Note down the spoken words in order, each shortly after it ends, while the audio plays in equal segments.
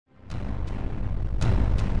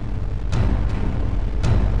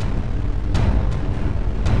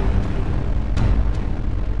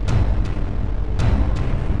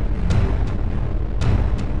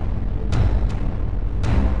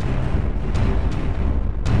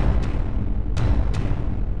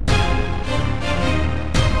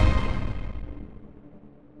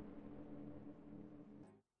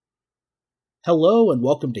Hello and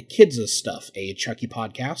welcome to Kids' Stuff, a Chucky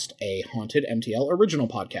Podcast, a HauntedMTL original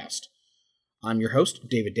podcast. I'm your host,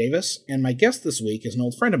 David Davis, and my guest this week is an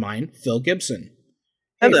old friend of mine, Phil Gibson.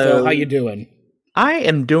 Hey, Hello. Phil, how you doing? I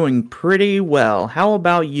am doing pretty well. How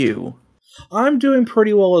about you? I'm doing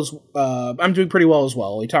pretty well as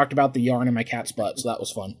well. We talked about the yarn in my cat's butt, so that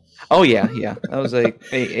was fun. Oh yeah. That was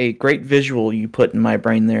a great visual you put in my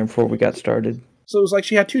brain there before we got started. So it was like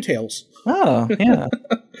she had two tails. Oh, yeah.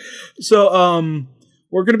 So,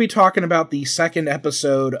 we're going to be talking about the second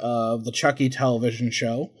episode of the Chucky television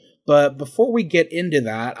show. But before we get into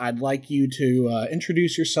that, I'd like you to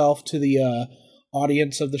introduce yourself to the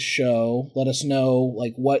audience of the show. Let us know,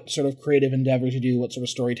 like, what sort of creative endeavors you do, what sort of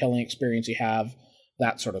storytelling experience you have,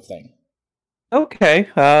 that sort of thing. Okay.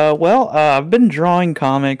 I've been drawing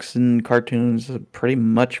comics and cartoons pretty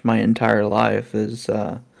much my entire life.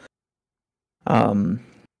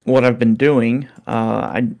 What I've been doing.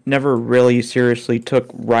 I never really seriously took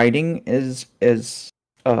writing as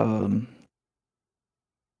a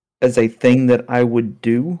thing that I would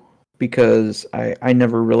do, because I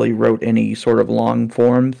never really wrote any sort of long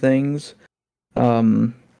form things.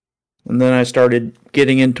 And then I started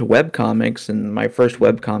getting into webcomics, and my first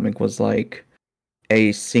webcomic was like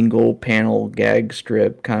a single panel gag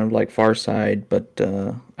strip, kind of like Far Side, but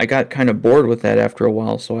I got kind of bored with that after a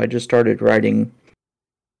while, so I just started writing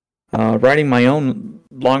my own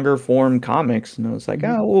longer form comics, and I was like,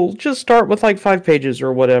 oh, we'll just start with like 5 pages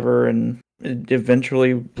or whatever, and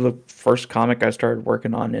eventually the first comic I started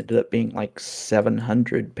working on ended up being like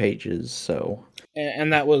 700 pages, so...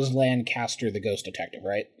 And that was Lancaster the Ghost Detective,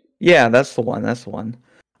 right? Yeah, that's the one.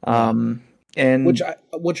 And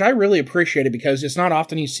which I really appreciated, because it's not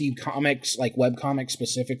often you see comics, like webcomics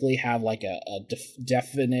specifically, have like a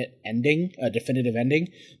definitive ending,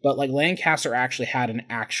 but like Lancaster actually had an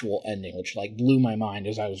actual ending, which like blew my mind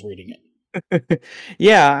as I was reading it.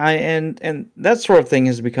 Yeah, and that sort of thing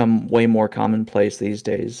has become way more commonplace these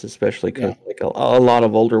days, especially because like a lot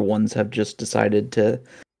of older ones have just decided to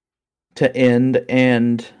end,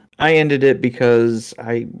 and I ended it because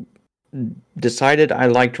I decided I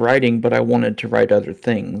liked writing, but I wanted to write other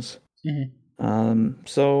things.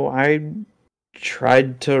 So I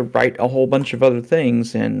tried to write a whole bunch of other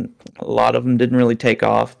things, and a lot of them didn't really take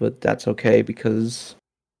off, but that's okay, because...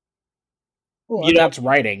 Well, that's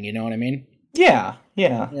writing, you know what I mean? Yeah.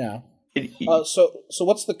 So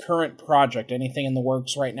what's the current project? Anything in the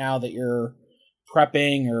works right now that you're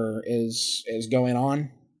prepping or is going on?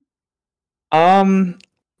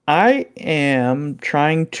 I am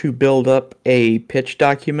trying to build up a pitch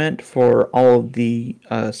document for all of the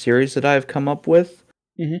series that I've come up with.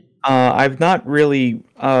 I've not really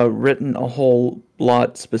written a whole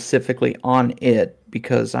lot specifically on it,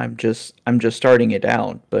 because I'm just starting it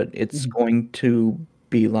out, but it's going to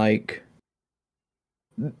be like,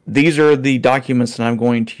 these are the documents that I'm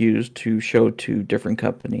going to use to show to different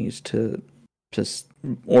companies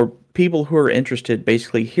or people who are interested.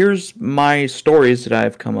 Basically, here's my stories that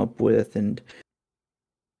I've come up with, and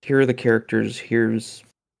here are the characters. Here's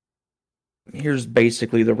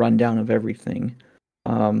basically the rundown of everything.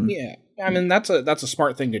 Yeah, I mean that's a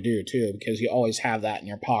smart thing to do too, because you always have that in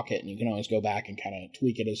your pocket, and you can always go back and kind of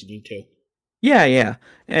tweak it as you need to. Yeah,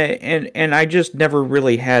 and I just never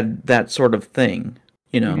really had that sort of thing,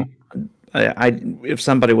 you know. If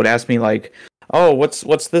somebody would ask me like, oh, what's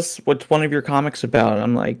one of your comics about?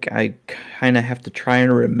 I'm like, I kind of have to try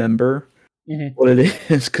and remember what it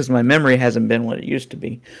is, because my memory hasn't been what it used to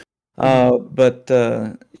be.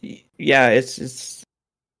 Yeah,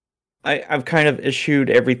 I've kind of eschewed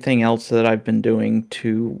everything else that I've been doing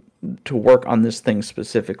to work on this thing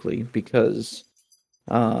specifically, because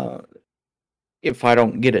if I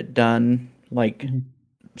don't get it done like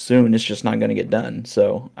soon, it's just not going to get done.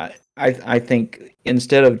 So I think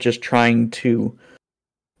instead of just trying to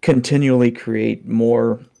continually create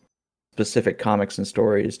more specific comics and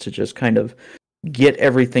stories, to just kind of get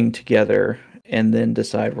everything together and then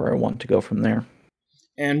decide where I want to go from there.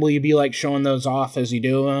 And will you be like showing those off as you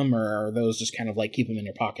do them, or are those just kind of like keep them in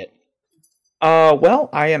your pocket? Well,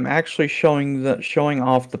 I am actually showing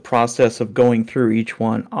off the process of going through each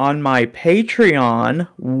one on my Patreon.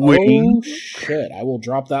 Oh shit! I will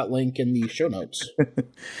drop that link in the show notes.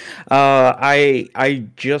 I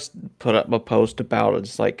just put up a post about it.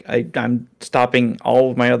 It's like I'm stopping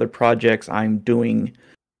all of my other projects. I'm doing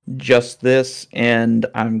just this, and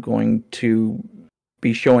I'm going to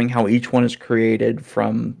be showing how each one is created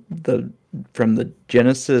from the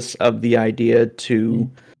genesis of the idea to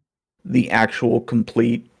the actual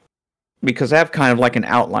complete, because I have kind of like an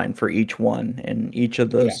outline for each one, and each of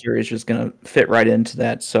those series is going to fit right into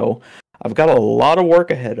that. So I've got a lot of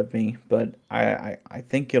work ahead of me, but I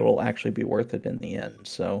think it'll actually be worth it in the end.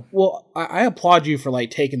 So, well, I applaud you for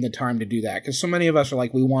like taking the time to do that, because so many of us are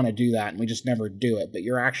like, we want to do that and we just never do it, but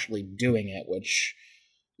you're actually doing it, which,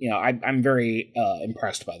 I'm very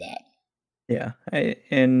impressed by that. yeah,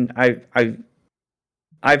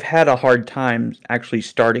 I've had a hard time actually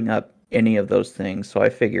starting up any of those things. So I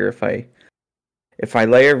figure if I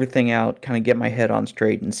lay everything out, kind of get my head on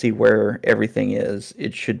straight and see where everything is,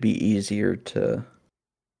 it should be easier to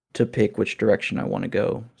pick which direction I want to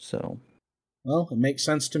go. So, well, it makes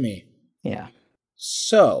sense to me. Yeah.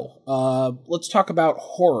 So, let's talk about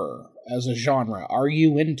horror as a genre. Are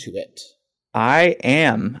you into it? I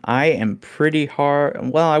am. I am pretty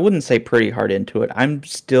hard. Well, I wouldn't say pretty hard into it. I'm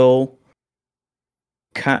still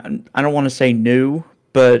I don't want to say new,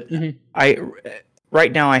 but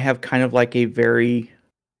right now I have kind of like a very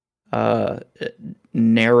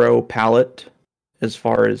narrow palette as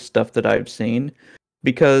far as stuff that I've seen,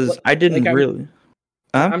 because I didn't really.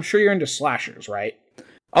 I'm sure you're into slashers, right?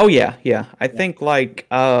 Oh yeah. I think like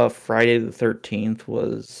Friday the 13th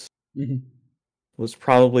was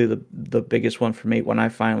probably the biggest one for me when I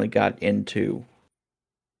finally got into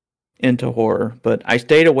horror, but I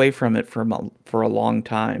stayed away from it for a long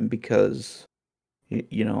time because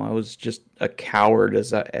I was just a coward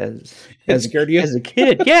as scared you as a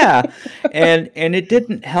kid. Yeah. and it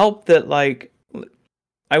didn't help that like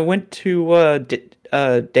I went to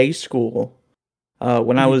day school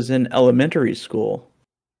when I was in elementary school.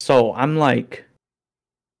 So I'm like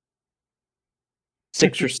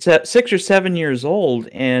 6 or 7 years old,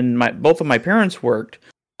 and both of my parents worked.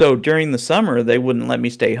 So during the summer, they wouldn't let me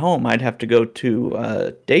stay home. I'd have to go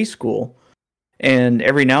to day school. And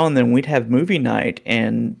every now and then we'd have movie night,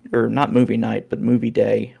 or not movie night, but movie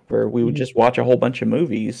day, where we would just watch a whole bunch of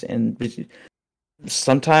movies. And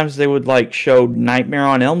sometimes they would like show Nightmare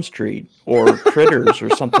on Elm Street or Critters or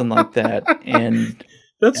something like that. And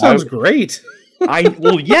that sounds great.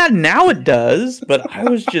 Well, yeah, now it does, but I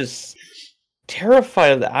was just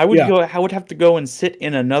terrified of that. I would have to go and sit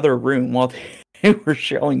in another room while they were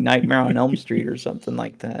showing Nightmare on Elm Street or something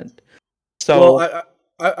like that. So, well,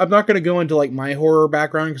 I'm not going to go into like my horror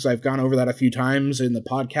background because I've gone over that a few times in the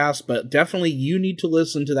podcast, but definitely you need to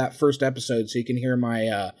listen to that first episode so you can hear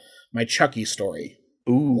my my Chucky story.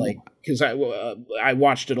 Ooh, like because I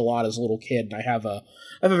watched it a lot as a little kid, and I have a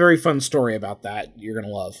very fun story about that you're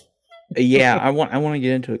gonna love. Yeah, I want to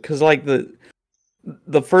get into it because like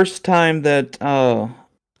the first time that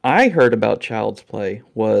I heard about Child's Play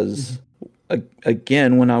was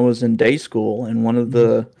again when I was in day school, and one of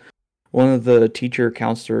the teacher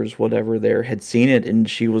counselors, whatever, there had seen it, and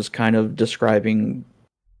she was kind of describing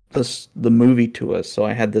the movie to us. So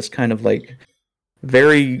I had this kind of like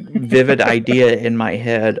very vivid idea in my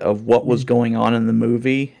head of what was going on in the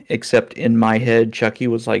movie, except in my head, Chucky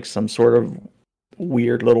was like some sort of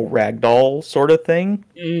weird little ragdoll sort of thing.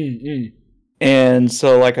 And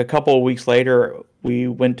so like a couple of weeks later, we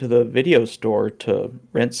went to the video store to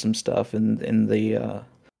rent some stuff, and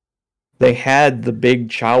they had the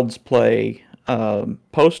big Child's Play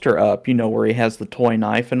poster up, where he has the toy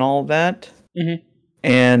knife and all of that.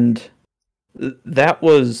 And that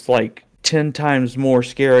was like 10 times more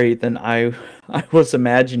scary than I was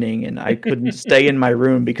imagining, and I couldn't stay in my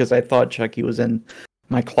room because I thought Chucky was in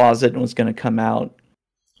my closet and was going to come out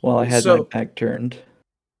while I had my back turned.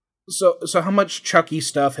 So how much Chucky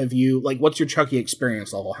stuff have you, like, what's your Chucky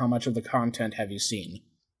experience level? How much of the content have you seen?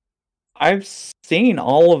 I've seen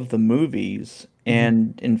all of the movies,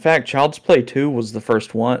 and in fact, Child's Play 2 was the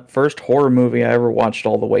first horror movie I ever watched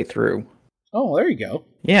all the way through. Oh, there you go.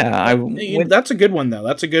 Yeah, that's a good one, though.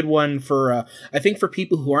 That's a good one for, I think for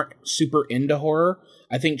people who aren't super into horror,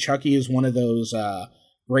 I think Chucky is one of those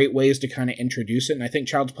great ways to kind of introduce it, and I think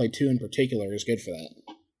Child's Play 2 in particular is good for that.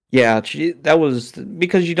 Yeah, that was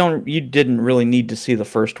because you didn't really need to see the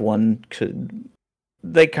first one.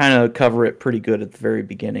 They kind of cover it pretty good at the very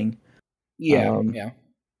beginning. Yeah, yeah.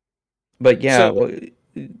 But yeah,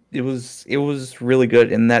 it was really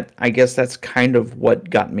good, and that I guess that's kind of what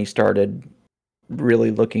got me started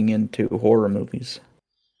really looking into horror movies.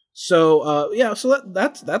 So so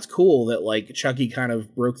that's cool that like Chucky kind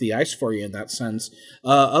of broke the ice for you in that sense.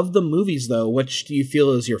 Of the movies though, which do you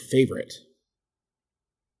feel is your favorite?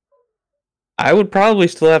 I would probably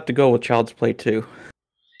still have to go with Child's Play 2.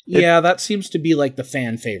 Yeah, that seems to be like the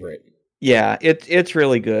fan favorite. Yeah, it's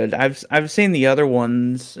really good. I've seen the other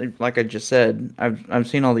ones, like I just said. I've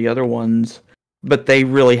seen all the other ones, but they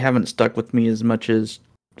really haven't stuck with me as much as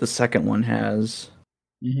the second one has.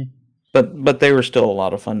 But they were still a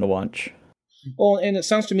lot of fun to watch. Well, and it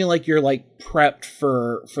sounds to me like you're like prepped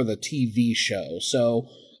for the TV show. So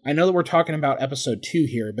I know that we're talking about episode 2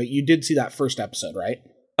 here, but you did see that first episode, right?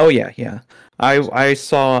 Oh yeah, yeah. I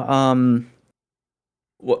saw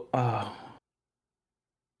what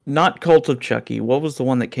not Cult of Chucky. What was the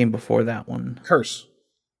one that came before that one? Curse.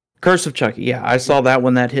 Curse of Chucky. Yeah, I saw that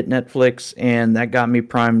when that hit Netflix, and that got me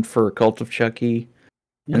primed for Cult of Chucky.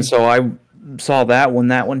 Mm-hmm. And so I saw that when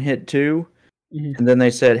that one hit too. Mm-hmm. And then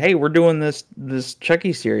they said, "Hey, we're doing this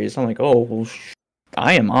Chucky series." I'm like, "Oh, well,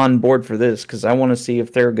 I am on board for this because I want to see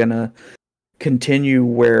if they're gonna continue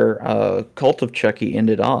where Cult of Chucky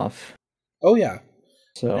ended off." Oh yeah.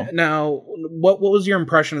 So now, what was your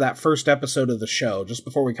impression of that first episode of the show? Just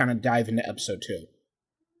before we kind of dive into episode 2.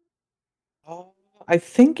 I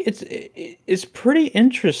think it's pretty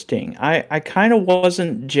interesting. I kind of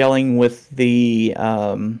wasn't gelling with the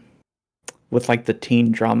with like the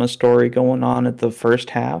teen drama story going on at the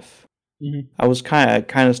first half. Mm-hmm. I was kind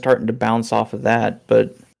of starting to bounce off of that,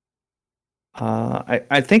 but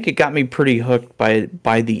I think it got me pretty hooked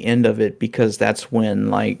by the end of it, because that's when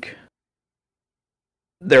like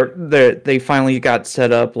they finally got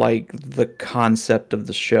set up like the concept of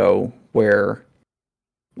the show, where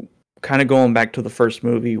kind of going back to the first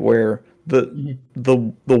movie where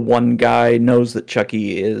the one guy knows that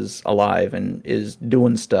Chucky is alive and is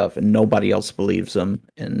doing stuff and nobody else believes him.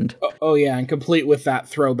 And oh yeah, and complete with that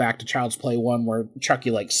throwback to Child's Play 1 where Chucky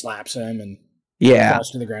like slaps him and falls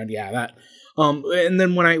to the ground. Yeah, that. And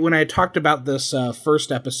then when I talked about this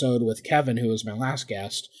first episode with Kevin, who was my last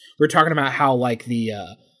guest, we were talking about how like the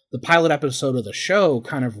pilot episode of the show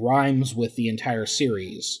kind of rhymes with the entire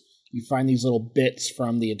series. You find these little bits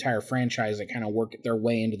from the entire franchise that kind of work their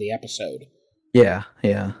way into the episode. Yeah.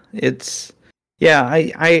 It's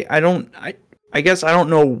I guess I don't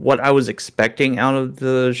know what I was expecting out of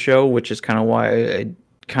the show, which is kind of why I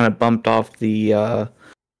kind of bumped off the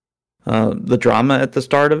drama at the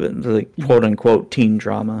start of it, the quote unquote teen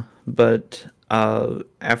drama. But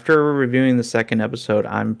after reviewing the second episode,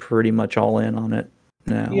 I'm pretty much all in on it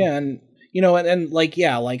now. Yeah, and you know, and like,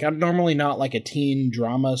 yeah, like I'm normally not like a teen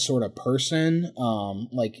drama sort of person.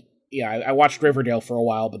 Like, yeah, I watched Riverdale for a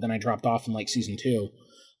while, but then I dropped off in like season 2.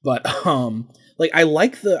 But like I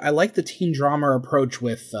like the teen drama approach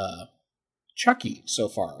with Chucky so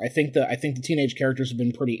far. I think the teenage characters have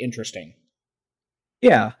been pretty interesting.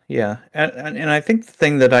 Yeah, and I think the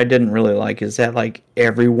thing that I didn't really like is that like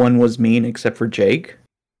everyone was mean except for Jake,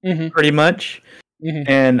 pretty much.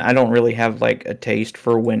 Mm-hmm. And I don't really have like a taste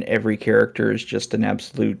for when every character is just an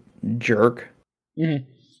absolute jerk. Mm-hmm.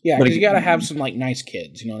 Yeah, because you got to have some like nice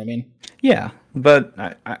kids. You know what I mean? Yeah, but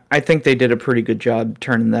I think they did a pretty good job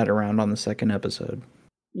turning that around on the second episode.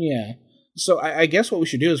 Yeah. So I guess what we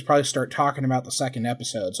should do is probably start talking about the second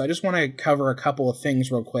episode. So I just want to cover a couple of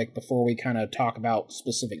things real quick before we kind of talk about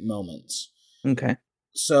specific moments. Okay.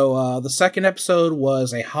 So the second episode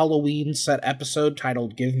was a Halloween set episode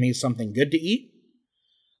titled "Give Me Something Good to Eat."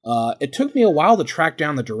 It took me a while to track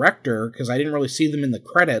down the director because I didn't really see them in the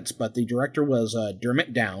credits, but the director was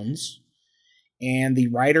Dermot Downs, and the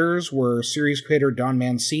writers were series creator Don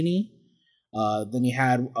Mancini. Then you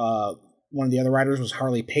had one of the other writers was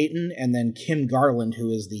Harley Payton, and then Kim Garland, who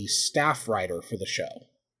is the staff writer for the show.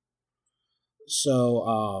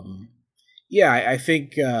 So, yeah, I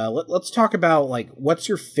think let's talk about like what's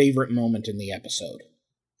your favorite moment in the episode.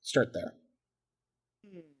 Start there.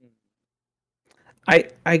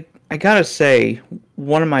 I gotta say,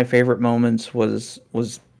 one of my favorite moments was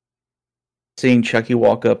seeing Chucky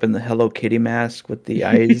walk up in the Hello Kitty mask with the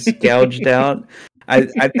eyes gouged out.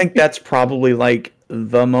 I think that's probably like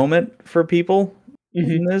the moment for people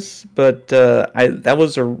in this, but that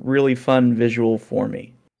was a really fun visual for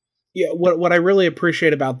me. Yeah, what I really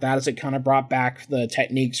appreciate about that is it kind of brought back the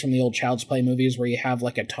techniques from the old Child's Play movies where you have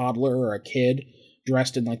like a toddler or a kid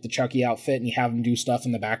dressed in like the Chucky outfit and you have them do stuff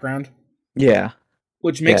in the background. Yeah.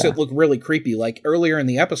 Which makes it look really creepy. Like earlier in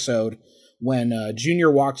the episode, when Junior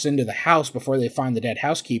walks into the house before they find the dead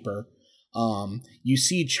housekeeper, you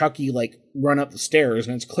see Chucky like run up the stairs,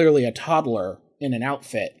 and it's clearly a toddler in an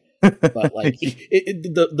outfit. But like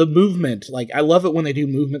the movement, like I love it when they do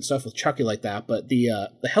movement stuff with Chucky like that. But the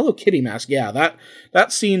Hello Kitty mask, yeah,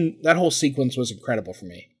 that scene, that whole sequence was incredible for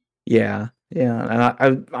me. Yeah,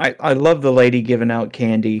 and I love the lady giving out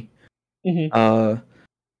candy.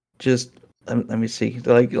 Just. Let me see.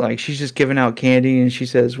 Like she's just giving out candy, and she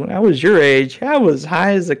says, "When I was your age, I was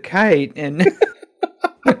high as a kite." And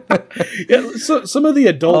yeah, so some of the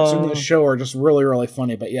adults in this show are just really, really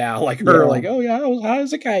funny. But yeah, like her, like, "Oh yeah, I was high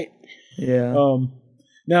as a kite." Yeah.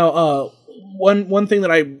 Now, one thing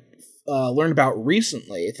that I learned about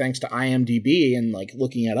recently, thanks to IMDb and like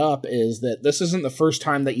looking it up, is that this isn't the first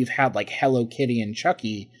time that you've had like Hello Kitty and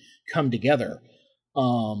Chucky come together.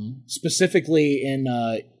 Specifically in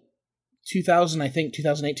 2000, I think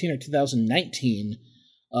 2018 or 2019,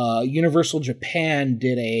 Universal Japan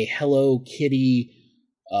did a Hello Kitty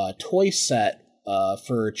toy set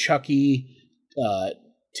for Chucky,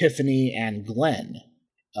 Tiffany, and Glenn.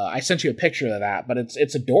 I sent you a picture of that, but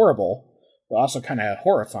it's adorable, but also kind of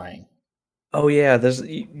horrifying. Oh yeah,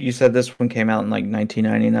 you said this one came out in like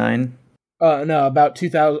 1999? No, about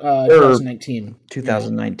 2019.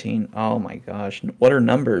 2019. Yeah. Oh my gosh. What are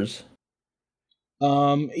numbers?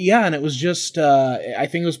 Yeah, and it was just, I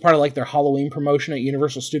think it was part of like their Halloween promotion at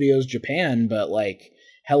Universal Studios Japan, but like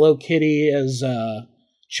Hello Kitty as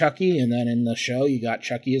Chucky, and then in the show you got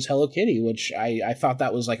Chucky as Hello Kitty, which I thought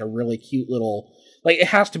that was like a really cute little, like, it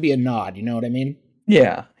has to be a nod, you know what I mean?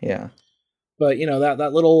 Yeah, yeah. But you know,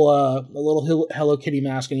 that little Hello Kitty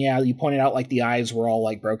mask, and yeah, you pointed out like the eyes were all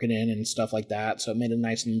like broken in and stuff like that, so it made it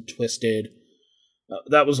nice and twisted.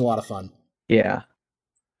 That was a lot of fun. Yeah.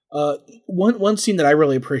 One scene that I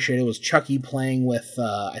really appreciated was Chucky playing with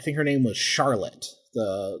I think her name was Charlotte,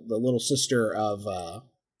 the little sister of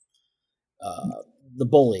the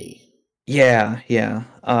bully. Yeah, yeah.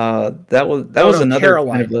 That was another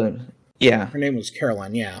Caroline. Kind of yeah. Her name was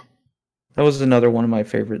Caroline. Yeah. That was another one of my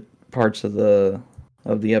favorite parts of the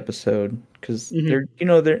episode, because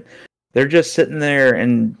they're just sitting there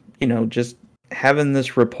and just having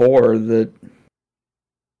this rapport that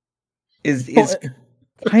is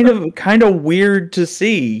kind of weird to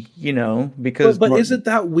see, because but is it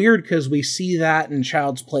that weird? Because we see that in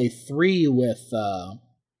Child's Play 3 with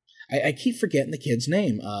I keep forgetting the kid's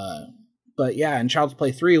name, but yeah, in Child's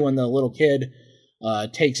Play 3 when the little kid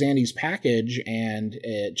takes Andy's package, and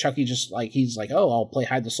Chucky just like, he's like, oh, I'll play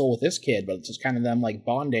hide the soul with this kid, but it's just kind of them like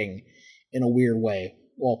bonding in a weird way.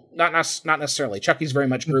 Well, not necessarily. Chucky's very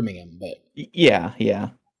much grooming him, but yeah.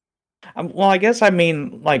 Well, I guess I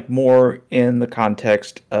mean like more in the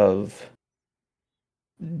context of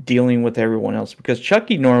dealing with everyone else, because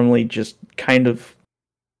Chucky normally just kind of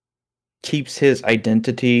keeps his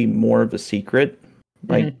identity more of a secret.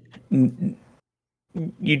 Like,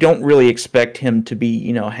 you don't really expect him to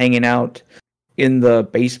be, hanging out in the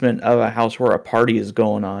basement of a house where a party is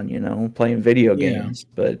going on, playing video games.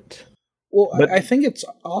 But I think it's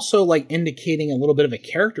also like indicating a little bit of a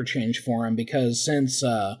character change for him, because since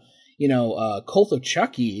Cult of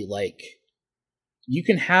Chucky, like, you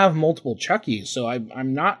can have multiple Chuckies. So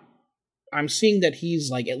I'm seeing that he's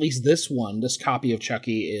like, at least this copy of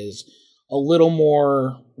Chucky is a little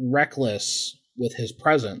more reckless with his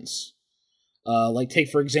presence. Like, take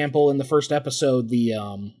for example in the first episode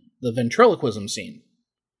the ventriloquism scene.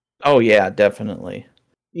 Oh yeah, definitely.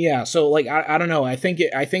 Yeah, so like I don't know. I think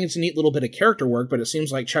it's a neat little bit of character work, but it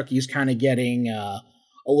seems like Chucky's kind of getting a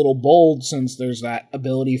little bold, since there's that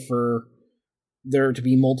ability for there to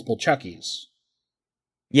be multiple Chuckies.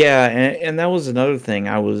 Yeah, and that was another thing.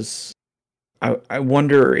 I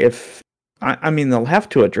wonder if I mean they'll have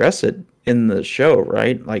to address it in the show,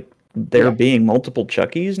 right? Like, there being multiple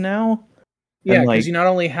Chuckies now. Yeah, because you not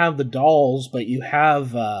only have the dolls, but you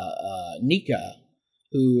have Nika,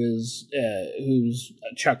 who's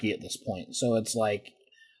Chucky at this point. So it's like,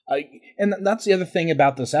 and that's the other thing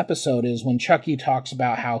about this episode, is when Chucky talks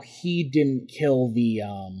about how he didn't kill the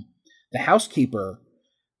housekeeper.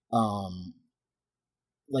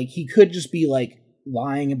 Like, he could just be like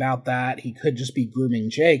lying about that. He could just be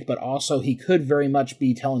grooming Jake, but also he could very much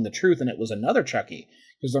be telling the truth, and it was another Chucky,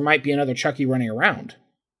 because there might be another Chucky running around.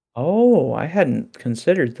 Oh, I hadn't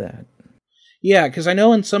considered that. Yeah, because I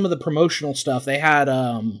know in some of the promotional stuff they had,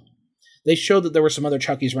 they showed that there were some other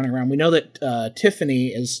Chuckies running around. We know that Tiffany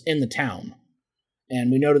is in the town,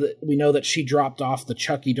 and we know that she dropped off the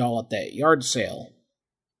Chucky doll at that yard sale.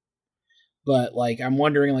 But like, I'm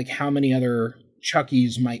wondering like how many other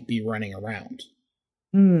Chuckies might be running around.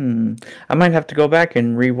 I might have to go back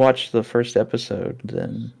and rewatch the first episode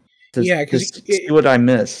then. To see what I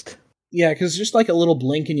missed. Yeah, because just like a little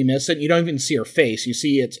blink and you miss it. You don't even see her face. You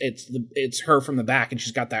see it's her from the back, and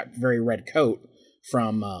she's got that very red coat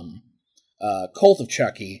from Cult of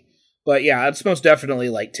Chucky. But yeah, it's most definitely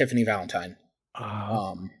like Tiffany Valentine.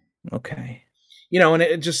 Okay. And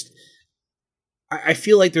it just, I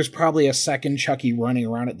feel like there's probably a second Chucky running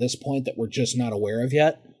around at this point that we're just not aware of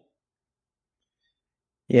yet.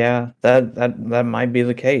 Yeah, that might be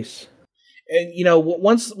the case. And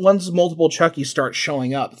once multiple Chuckies start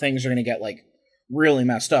showing up, things are going to get like really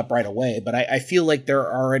messed up right away. But I feel like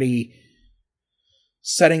they're already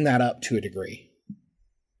setting that up to a degree.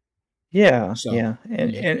 Yeah, so, yeah,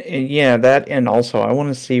 and yeah, that, and also I want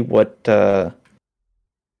to see what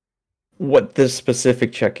this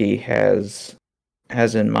specific Chucky has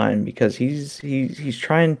in mind, because he's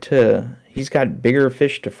trying to he's got bigger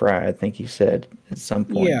fish to fry, I think he said at some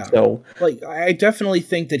point. Yeah. So, like, I definitely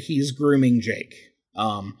think that he's grooming Jake.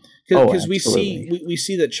 Because we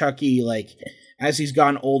see that Chucky, like, as he's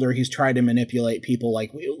gotten older, he's tried to manipulate people.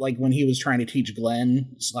 Like when he was trying to teach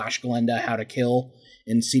Glenn/Glenda how to kill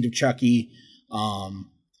in Seed of Chucky.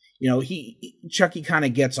 Chucky kind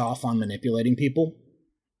of gets off on manipulating people.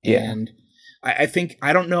 Yeah. And I think,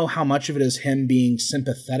 I don't know how much of it is him being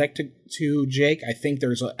sympathetic to Jake. I think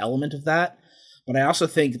there's an element of that. But I also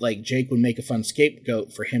think, like, Jake would make a fun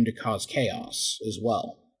scapegoat for him to cause chaos as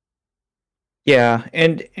well. Yeah,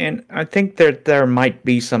 and I think there might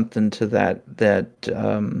be something to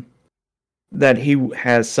that he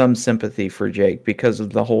has some sympathy for Jake because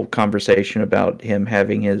of the whole conversation about him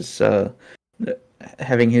having his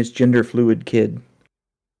gender fluid kid.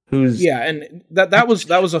 And that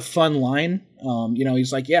was a fun line.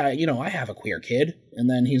 He's like, yeah, I have a queer kid, and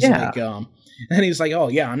then he's like, oh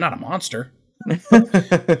yeah, I'm not a monster.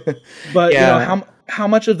 But how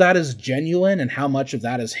much of that is genuine, and how much of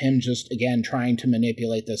that is him just, again, trying to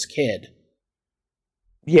manipulate this kid?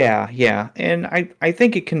 Yeah, and I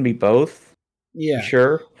think it can be both. Yeah,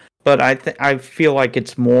 sure, but I feel like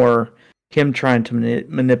it's more him trying to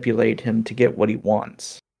manipulate him to get what he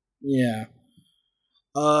wants. Yeah.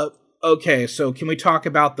 Okay, so can we talk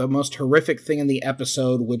about the most horrific thing in the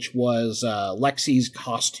episode, which was Lexi's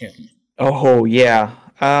costume? Oh, yeah.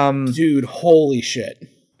 Dude, holy shit.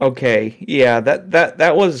 Okay, yeah,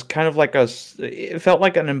 that was kind of like it felt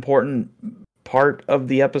like an important part of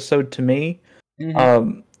the episode to me.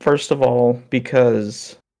 Mm-hmm. First of all,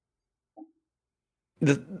 because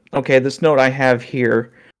this note I have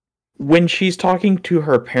here, when she's talking to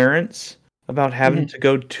her parents about having to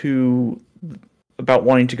go to about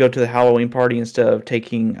wanting to go to the Halloween party instead of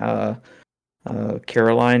taking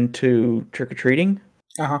Caroline to trick-or-treating.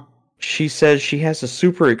 She says she has a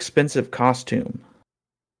super expensive costume.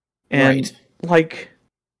 And, like,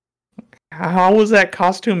 how was that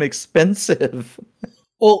costume expensive?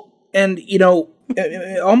 Well, and,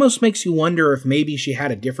 it almost makes you wonder if maybe she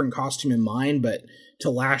had a different costume in mind, but to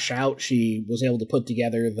lash out, she was able to put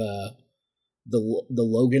together the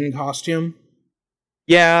Logan costume.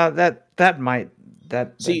 Yeah, that might...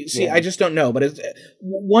 I just don't know, but it's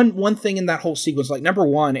one thing in that whole sequence. Like, number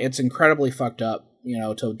one, it's incredibly fucked up,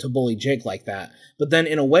 to bully Jake like that. But then,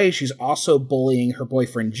 in a way, she's also bullying her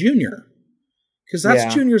boyfriend Junior, because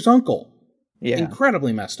that's Junior's uncle. Yeah,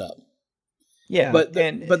 incredibly messed up. Yeah, but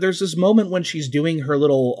there's this moment when she's doing her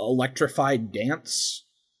little electrified dance.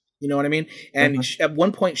 You know what I mean? And at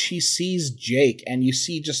one point, she sees Jake, and you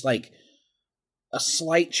see just like a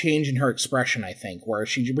slight change in her expression, I think, where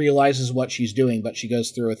she realizes what she's doing, but she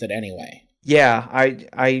goes through with it anyway. Yeah,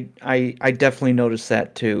 I definitely noticed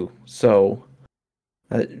that too. So,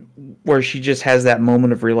 where she just has that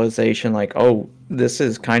moment of realization, like, oh, this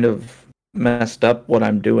is kind of messed up what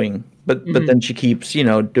I'm doing, but then she keeps,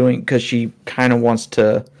 doing, because she kind of wants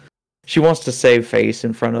to save face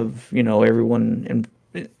in front of, everyone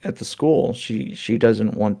at the school. She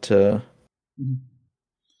doesn't want to.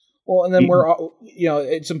 Well, and then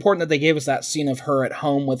it's important that they gave us that scene of her at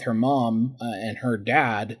home with her mom and her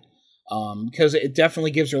dad, because it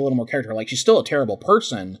definitely gives her a little more character. Like, she's still a terrible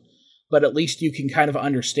person, but at least you can kind of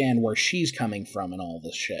understand where she's coming from and all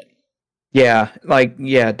this shit. Yeah,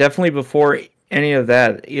 definitely before any of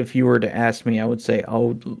that, if you were to ask me, I would say,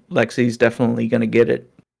 oh, Lexi's definitely going to get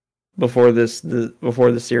it before the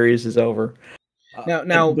series is over. Now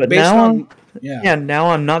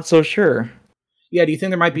I'm not so sure. Yeah, do you think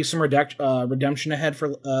there might be some redemption ahead for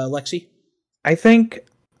Lexi? I think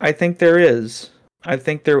there is. I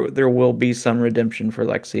think there will be some redemption for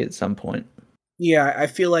Lexi at some point. Yeah, I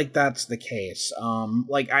feel like that's the case.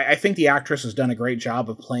 I think the actress has done a great job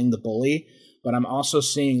of playing the bully, but I'm also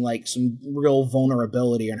seeing like some real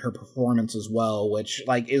vulnerability in her performance as well, which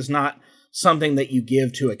like is not something that you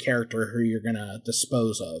give to a character who you're gonna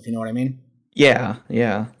dispose of. You know what I mean? Yeah.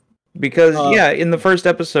 Because, in the first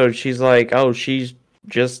episode, she's like, oh, she's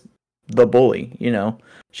just the bully,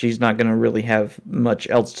 She's not going to really have much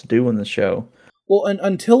else to do in the show. Well, and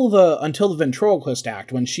until the ventriloquist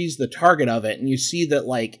act, when she's the target of it, and you see that,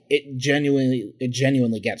 like, it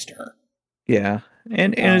genuinely gets to her. Yeah,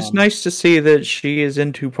 and it's nice to see that she is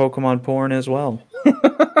into Pokemon porn as well.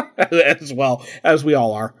 As well, as we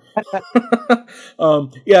all are.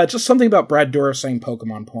 Just something about Brad Dourif saying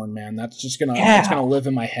Pokemon porn, man. That's just gonna live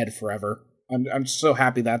in my head forever. I'm so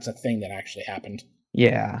happy that's a thing that actually happened.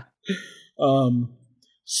 Yeah. One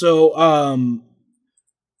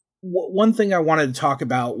thing I wanted to talk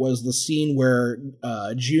about was the scene where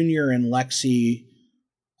Junior and Lexi.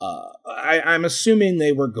 I'm assuming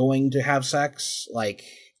they were going to have sex. Like,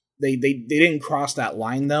 they didn't cross that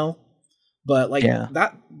line though. But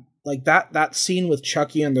that scene with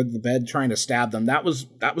Chucky under the bed trying to stab them, that was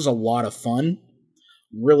a lot of fun.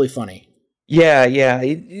 Really funny. Yeah.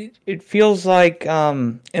 It feels like,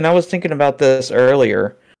 and I was thinking about this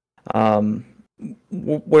earlier,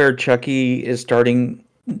 where Chucky is starting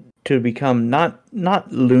to become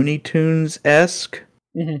not Looney Tunes-esque,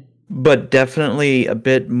 but definitely a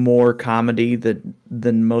bit more comedy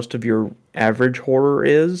than most of your average horror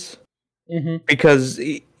is. Because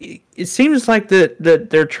it seems like that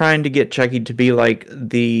they're trying to get Chucky to be like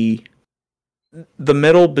the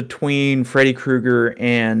middle between Freddy Krueger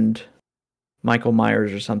and Michael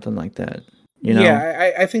Myers or something like that. You know?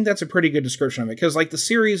 Yeah, I think that's a pretty good description of it, because like the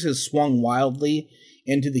series has swung wildly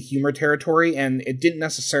into the humor territory, and it didn't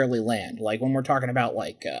necessarily land. Like when we're talking about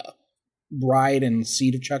like Bride and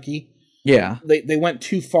Seed of Chucky, yeah, they went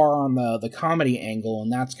too far on the comedy angle,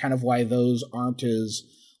 and that's kind of why those aren't as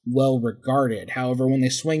well regarded. However, when they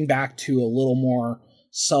swing back to a little more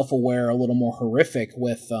self-aware, a little more horrific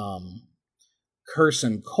with Curse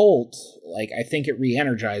and Cult, like I think it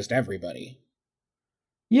re-energized everybody.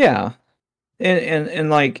 Yeah. And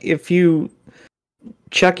like if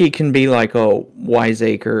Chucky can be like a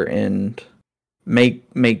wiseacre and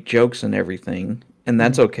make jokes and everything, and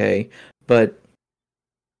that's okay, but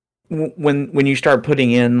when you start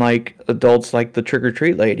putting in like adults like the Trick or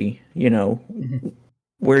Treat lady, you know,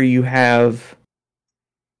 where you have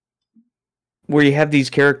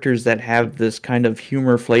these characters that have this kind of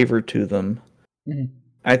humor flavor to them,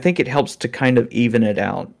 I think it helps to kind of even it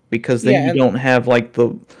out, because then you don't have like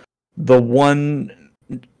the one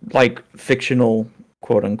like fictional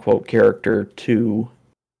quote unquote character to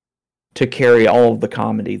carry all of the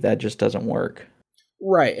comedy. That just doesn't work.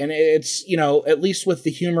 Right, and it's, you know, at least with the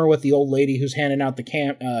humor with the old lady who's handing out the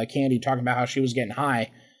candy, talking about how she was getting high,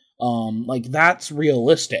 like that's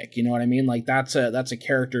realistic. You know what I mean? Like that's a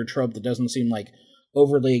character trope that doesn't seem like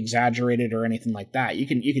overly exaggerated or anything like that. You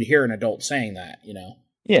could hear an adult saying that, you know.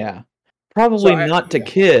 Yeah, probably not to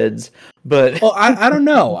kids, but well, I don't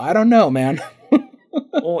know, man.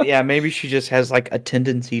 Well, yeah, maybe she just has like a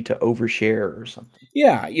tendency to overshare or something.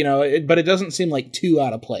 Yeah, you know, but it doesn't seem like too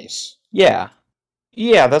out of place. Yeah,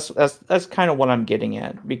 that's kind of what I'm getting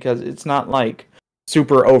at, because it's not like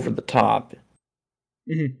super over the top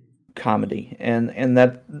comedy, and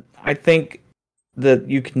that I think that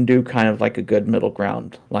you can do kind of like a good middle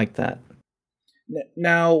ground like that.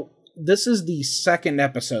 Now, this is the second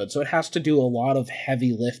episode, so it has to do a lot of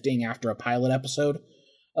heavy lifting after a pilot episode.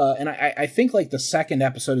 And I think like the second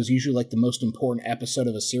episode is usually like the most important episode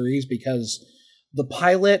of a series, because the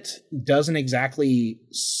pilot doesn't exactly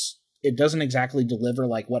deliver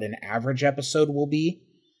like what an average episode will be.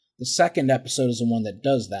 The second episode is the one that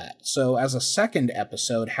does that. So as a second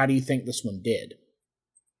episode, how do you think this one did?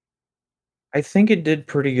 I think it did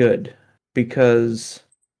pretty good, because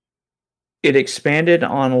it expanded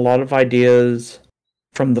on a lot of ideas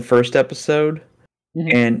from the first episode.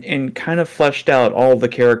 And kind of fleshed out all the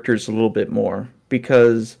characters a little bit more,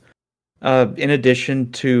 because in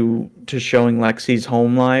addition to showing Lexi's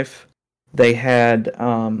home life, they had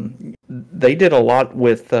they did a lot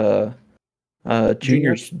with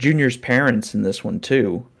Junior's parents in this one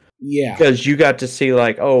too. Yeah, because you got to see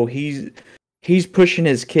like, oh, he's pushing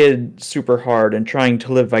his kid super hard and trying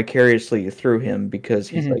to live vicariously through him, because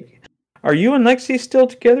he's like, are you and Lexi still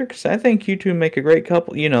together? Because I think you two make a great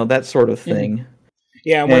couple. You know, that sort of thing.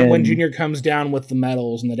 Yeah, when Junior comes down with the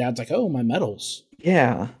medals, and the dad's like, "Oh, my medals."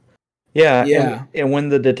 Yeah. And when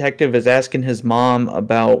the detective is asking his mom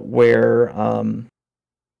about where,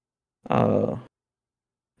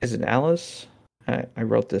 is it Alice? I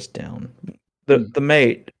wrote this down. The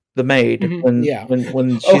maid. When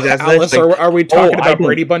she's asking Alice, like, are we talking about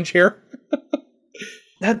Brady Bunch here?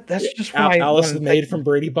 That's just why Alice, the maid from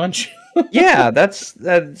Brady Bunch. Yeah, that's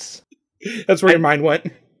where your mind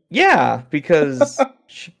went. Yeah, because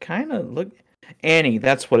she kind of looked... Annie,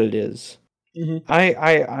 that's what it is.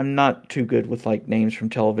 I'm not too good with like names from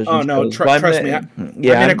television. Oh no, trust me. I'm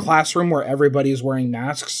in a classroom where everybody's wearing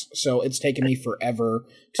masks, so it's taken me forever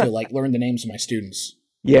to like learn the names of my students.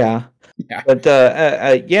 Yeah. But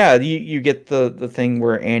you get the thing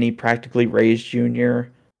where Annie practically raised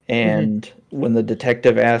Junior, and when the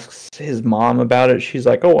detective asks his mom about it, she's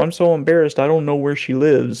like, "Oh, I'm so embarrassed. I don't know where she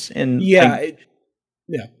lives." And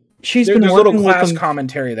she's been there's working a little class with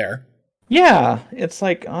commentary there. Yeah, it's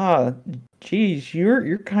like, geez,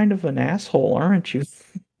 you're kind of an asshole, aren't you?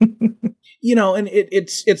 You know, and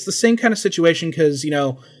it's the same kind of situation, because, you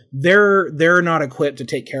know, they're not equipped to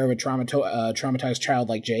take care of a traumatized child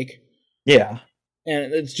like Jake. Yeah.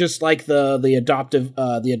 And it's just like the adoptive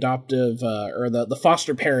or the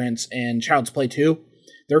foster parents in Child's Play 2.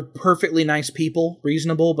 They're perfectly nice people,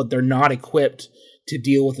 reasonable, but they're not equipped to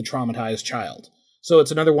deal with a traumatized child. So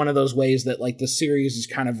it's another one of those ways that like the series is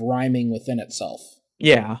kind of rhyming within itself.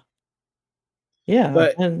 Yeah. Yeah.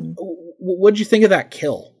 But what'd you think of that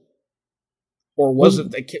kill? Or was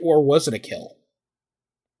it a kill?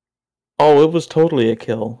 Oh, it was totally a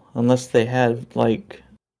kill, unless they had like.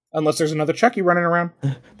 Unless there's another Chucky running around.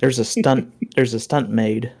 There's a stunt. There's a stunt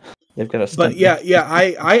maid. They've got a stunt. But yeah.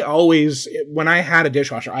 I always, when I had a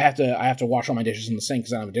dishwasher, I have to wash all my dishes in the sink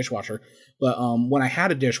because I don't have a dishwasher. But when I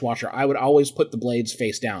had a dishwasher, I would always put the blades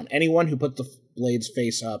face down. Anyone who put the blades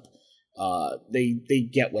face up, they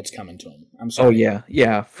get what's coming to them. I'm sorry. Oh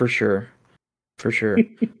yeah, for sure.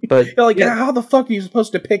 But like, how the fuck are you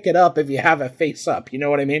supposed to pick it up if you have it face up? You know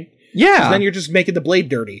what I mean? Yeah. Then you're just making the blade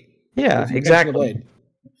dirty. Yeah, exactly.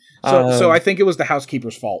 So I think it was the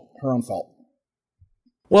housekeeper's fault, her own fault.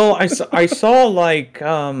 Well, I saw like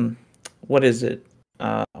what is it?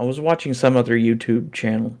 I was watching some other YouTube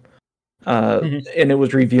channel, and it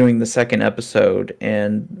was reviewing the second episode,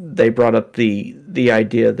 and they brought up the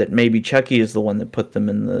idea that maybe Chucky is the one that put them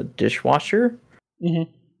in the dishwasher. Mm-hmm.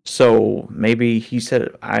 So maybe he said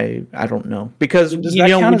it. I don't know, because does that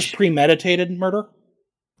count as premeditated murder?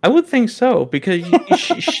 I would think so, because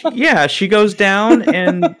she goes down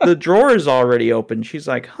and the drawer is already open. She's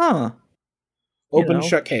like, huh. Open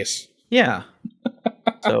shut case. Yeah.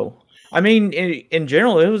 So, I mean, in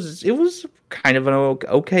general, it was kind of an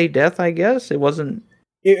okay death, I guess. It wasn't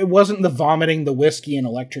the vomiting, the whiskey, and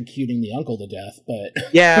electrocuting the uncle to death, but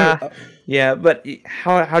yeah. But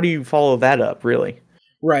how do you follow that up, really?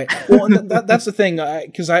 Right. Well, and that's the thing,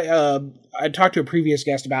 because I talked to a previous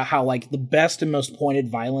guest about how like the best and most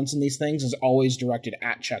pointed violence in these things is always directed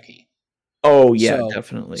at Chucky. Oh yeah,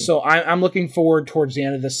 definitely. So I'm looking forward towards the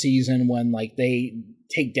end of the season when like they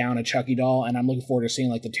take down a Chucky doll, and I'm looking forward to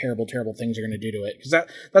seeing like the terrible things they're going to do to it, because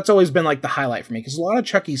that's always been like the highlight for me. Because a lot of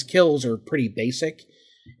Chucky's kills are pretty basic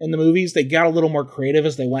in the movies. They got a little more creative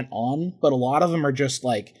as they went on, but a lot of them are just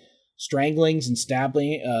like stranglings and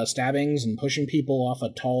stabbings and pushing people off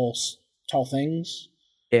of tall things.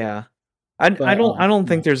 Yeah, I don't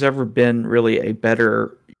think there's ever been really a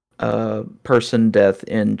better person death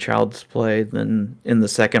in Child's Play than in the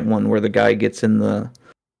second one, where the guy gets in the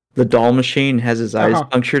doll machine, has his eyes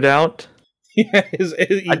punctured out. Yeah,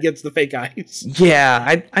 he gets the fake eyes.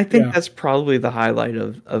 Yeah, I think that's probably the highlight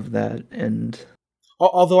of that. And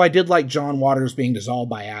although I did like John Waters being dissolved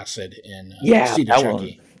by acid in Seed of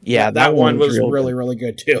Chucky. Yeah, that one was really, really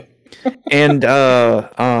good too. And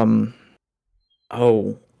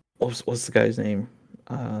what's the guy's name?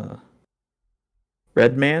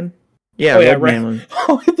 Redman? Yeah, Redman.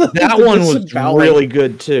 That one was really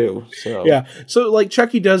good too. So yeah, so like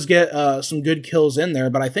Chucky does get some good kills in there,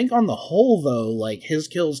 but I think on the whole though, like his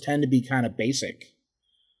kills tend to be kind of basic.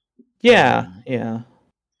 Yeah,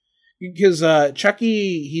 because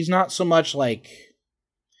Chucky, he's not so much like.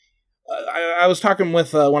 I was talking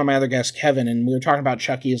with one of my other guests, Kevin, and we were talking about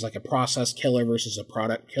Chucky as like a process killer versus a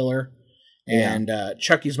product killer. And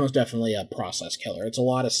Chucky's most definitely a process killer. It's a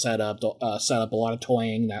lot of setup, a lot of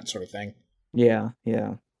toying, that sort of thing. Yeah.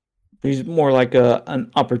 He's more like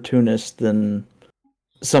an opportunist than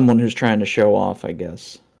someone who's trying to show off, I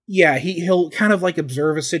guess. Yeah, he'll kind of like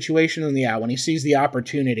observe a situation, and when he sees the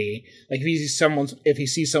opportunity, like if he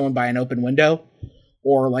sees someone by an open window,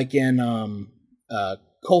 or like in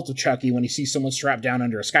Cult of Chucky when he sees someone strapped down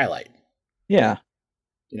under a skylight. Yeah.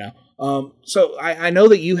 So I know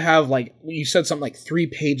that you have, like, you said something like 3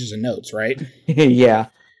 pages of notes, right? Yeah.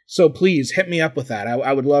 So please hit me up with that.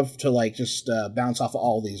 I would love to like just bounce off of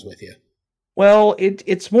all these with you. Well,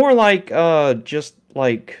 it's more like just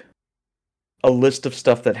like a list of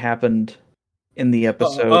stuff that happened in the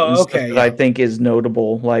episode and stuff that I think is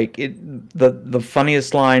notable. Like the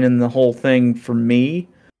funniest line in the whole thing for me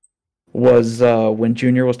was when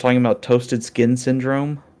Junior was talking about toasted skin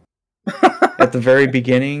syndrome at the very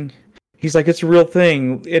beginning. He's like, it's a real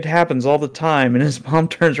thing. It happens all the time. And his mom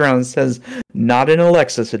turns around and says, not in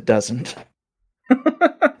Alexis, it doesn't.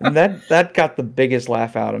 And that got the biggest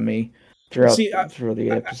laugh out of me throughout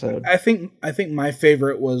the episode. I think my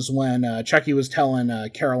favorite was when Chucky was telling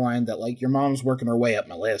Caroline that, like, your mom's working her way up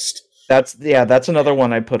my list. That's another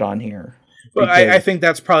one I put on here. But I think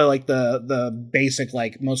that's probably like the basic,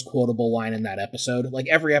 like, most quotable line in that episode. Like,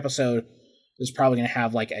 every episode is probably going to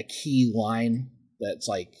have like a key line that's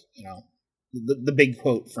like, the big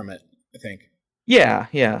quote from it, I think. Yeah.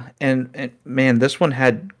 And man, this one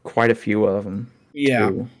had quite a few of them. Yeah.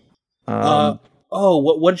 Too.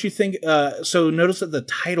 What did you think? So notice that the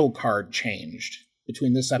title card changed.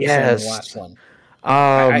 between this episode and the last one.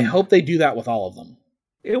 I hope they do that with all of them.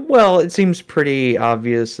 It seems pretty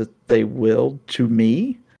obvious that they will to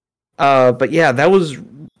me. But yeah, that was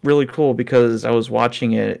really cool because I was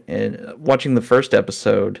watching it and watching the first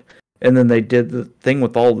episode, and then they did the thing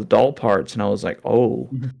with all the doll parts, and I was like, oh,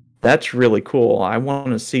 that's really cool. I want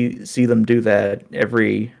to see them do that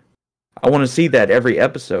I want to see that every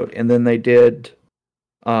episode. And then they did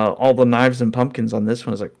all the knives and pumpkins on this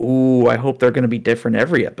one. I was like, ooh, I hope they're going to be different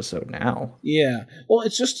every episode now. Yeah. Well,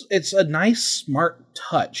 it's a nice, smart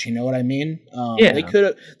touch. You know what I mean? Yeah. They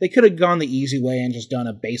could have gone the easy way and just done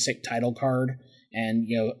a basic title card and,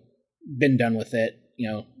 been done with it.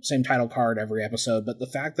 Same title card every episode. But the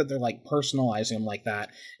fact that they're like personalizing them like that,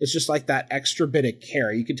 it's just like that extra bit of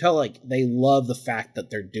care. You can tell like they love the fact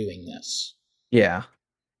that they're doing this. Yeah.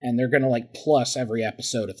 And they're going to like plus every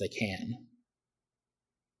episode if they can.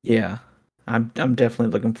 Yeah. I'm definitely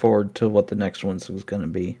looking forward to what the next one's was going to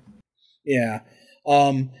be. Yeah.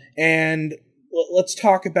 And let's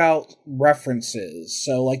talk about references.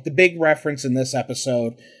 So like the big reference in this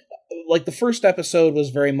episode, like the first episode was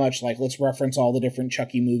very much like, let's reference all the different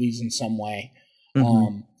Chucky movies in some way.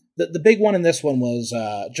 Mm-hmm. The big one in this one was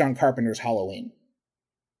John Carpenter's Halloween.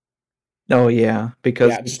 Oh yeah,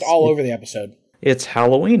 because just all over the episode. It's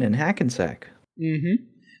Halloween in Hackensack.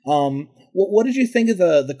 Mm-hmm. What did you think of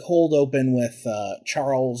the cold open with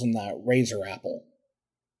Charles and the razor apple?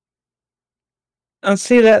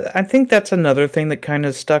 See, I think that's another thing that kind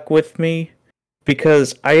of stuck with me,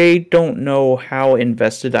 because I don't know how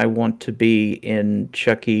invested I want to be in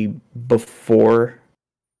Chucky before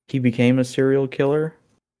he became a serial killer.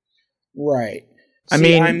 Right.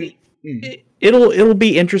 It'll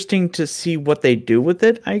be interesting to see what they do with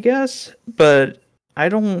it, I guess, but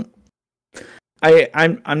I'm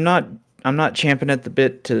not champing at the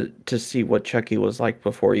bit to see what Chucky was like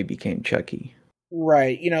before he became Chucky.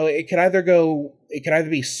 Right. It could either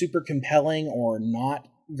be super compelling or not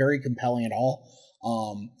very compelling at all.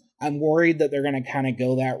 I'm worried that they're going to kind of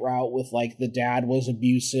go that route with like the dad was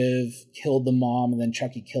abusive, killed the mom, and then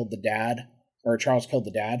Chucky killed the dad, or Charles killed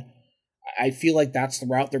the dad. I feel like that's the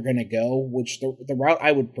route they're going to go, which the route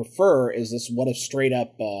I would prefer is this what if straight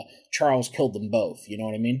up Charles killed them both, you know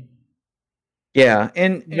what I mean? Yeah,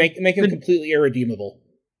 and make him completely irredeemable.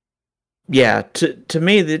 Yeah, to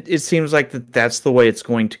me it seems like that's the way it's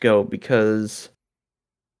going to go, because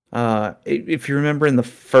if you remember in the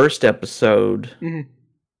first episode,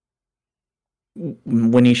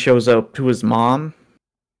 when he shows up to his mom,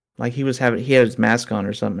 like he had his mask on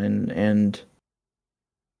or something, and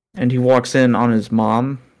he walks in on his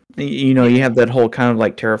mom. You have that whole kind of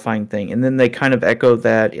like terrifying thing, and then they kind of echo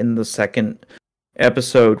that in the second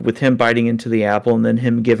episode with him biting into the apple and then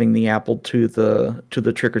him giving the apple to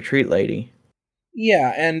the trick-or-treat lady.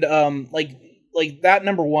 Yeah, and like that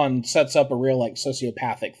number one sets up a real like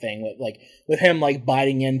sociopathic thing with him like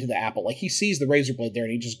biting into the apple. Like he sees the razor blade there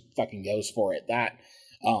and he just fucking goes for it. That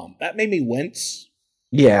made me wince.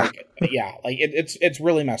 Yeah. It's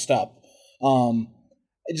really messed up. I'm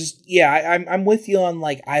with you on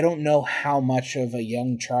like I don't know how much of a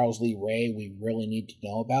young Charles Lee Ray we really need to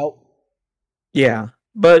know about. Yeah,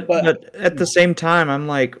 but at the same time, I'm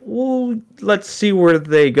like, well, let's see where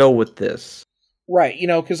they go with this. Right,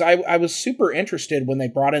 because I was super interested when they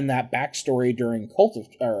brought in that backstory during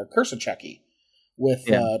Curse of Chucky, with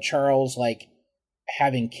Charles like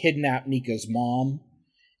having kidnapped Nika's mom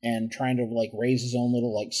and trying to like raise his own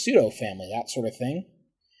little like pseudo family, that sort of thing.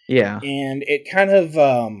 Yeah, and it kind of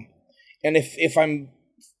and if I'm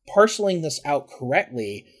parceling this out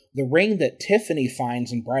correctly, the ring that Tiffany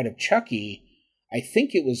finds in Bride of Chucky, I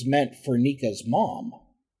think it was meant for Nika's mom.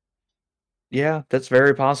 Yeah, that's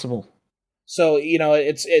very possible. So,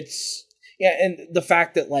 it's and the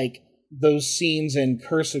fact that like those scenes in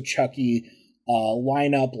Curse of Chucky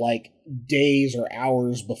line up like days or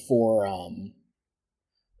hours before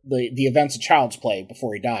the events of Child's Play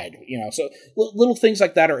before he died, so little things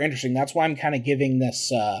like that are interesting. That's why I'm kind of giving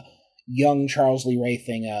this young Charles Lee Ray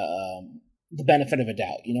thing the benefit of a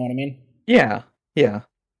doubt. You know what I mean?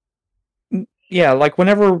 Yeah, like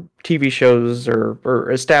whenever TV shows or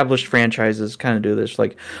established franchises kind of do this,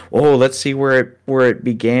 like, oh, let's see where it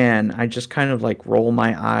began. I just kind of like roll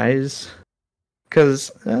my eyes, because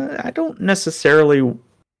I don't necessarily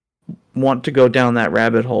want to go down that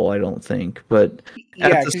rabbit hole. I don't think, but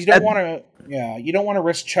because you don't want to. Yeah, you don't want to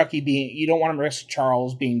risk You don't want to risk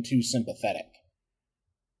Charles being too sympathetic.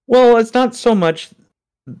 Well, it's not so much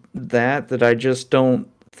that I just don't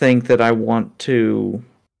think that I want to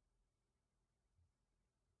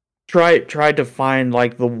tried to find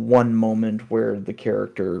like the one moment where the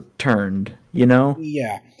character turned, you know?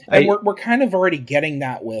 Yeah, and we're kind of already getting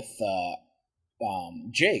that with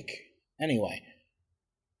Jake. Anyway,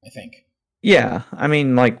 I think. Yeah, I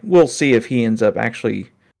mean, like we'll see if he ends up actually,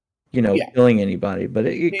 killing anybody, but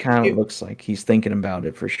it kind of looks like he's thinking about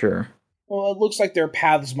it for sure. Well, it looks like their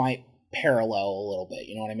paths might parallel a little bit.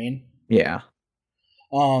 You know what I mean? Yeah.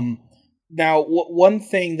 Now, one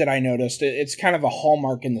thing that I noticed, it's kind of a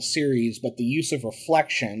hallmark in the series, but the use of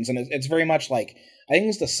reflections, and it's very much like, I think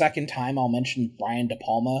it's the second time I'll mention Brian De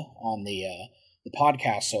Palma on the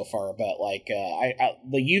podcast so far, but like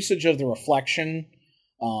the usage of the reflection,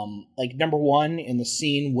 like number one in the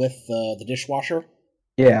scene with the dishwasher,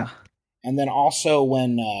 yeah, and then also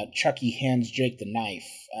when Chucky hands Jake the knife,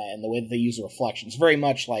 and the way that they use the reflections, very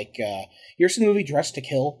much like you ever seen the movie Dressed to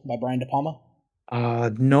Kill by Brian De Palma?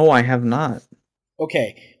 No, I have not.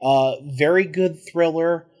 Okay, very good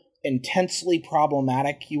thriller, intensely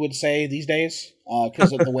problematic, you would say, these days,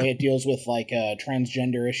 because of the way it deals with, like,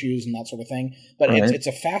 transgender issues and that sort of thing. But right. it's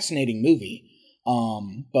a fascinating movie,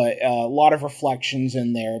 but a lot of reflections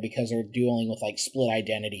in there because they're dealing with, like, split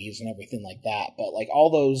identities and everything like that. But, like, all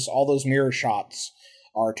those mirror shots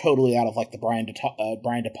are totally out of, like, the Brian De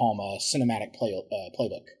Palma cinematic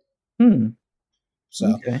playbook.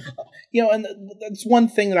 So, okay. And that's one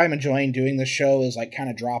thing that I'm enjoying doing this show is like kind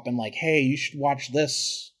of dropping like, hey, you should watch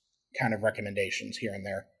this kind of recommendations here and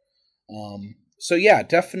there. So yeah,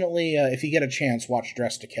 definitely if you get a chance, watch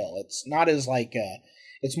Dress to Kill. It's not as like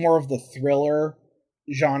it's more of the thriller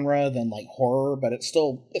genre than like horror, but it's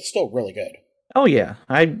still really good. Oh yeah,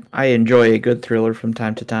 I enjoy a good thriller from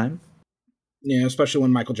time to time. Yeah, especially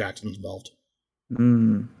when Michael Jackson's involved.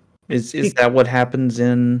 Is that what happens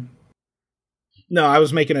in? No, I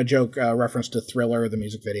was making a joke reference to Thriller, the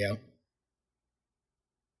music video.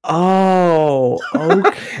 Oh,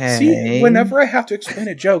 okay. See, whenever I have to explain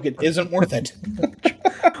a joke, it isn't worth it.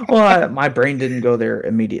 Well, my brain didn't go there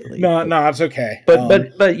immediately. No, it's okay.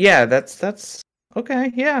 But yeah, that's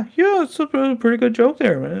okay. Yeah, it's a pretty good joke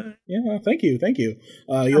there, man. Yeah, thank you.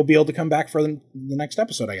 You'll be able to come back for the next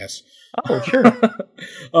episode, I guess. Oh, sure.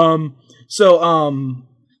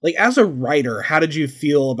 Like, as a writer, how did you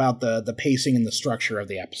feel about the pacing and the structure of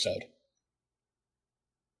the episode?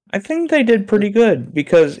 I think they did pretty good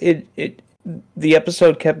because the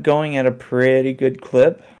episode kept going at a pretty good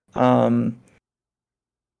clip. I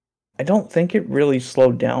don't think it really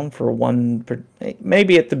slowed down for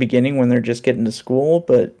maybe at the beginning when they're just getting to school,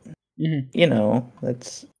 but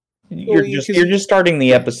that's you're just starting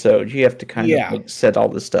the episode. You have to kind of like set all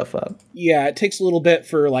this stuff up. Yeah, it takes a little bit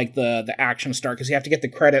for like the action start because you have to get the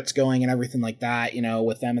credits going and everything like that,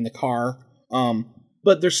 with them in the car.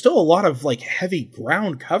 But there's still a lot of like heavy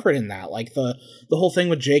ground covered in that, like the whole thing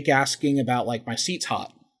with Jake asking about like my seat's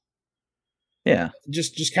hot. Yeah,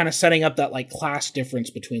 just kind of setting up that like class difference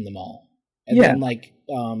between them all, and then like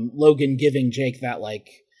Logan giving Jake that like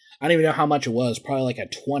I don't even know how much it was, probably like a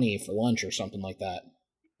 20 for lunch or something like that.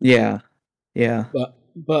 Yeah. But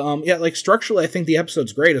yeah, like structurally, I think the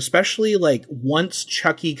episode's great, especially like once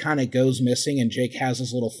Chucky kind of goes missing and Jake has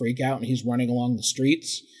his little freak out and he's running along the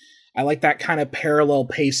streets. I like that kind of parallel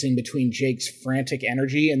pacing between Jake's frantic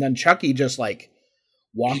energy and then Chucky just like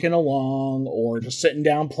walking along or just sitting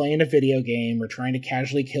down playing a video game or trying to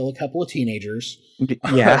casually kill a couple of teenagers.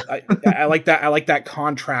 Yeah, I like that. I like that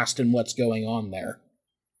contrast in what's going on there.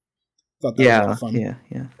 Thought that was a lot of fun.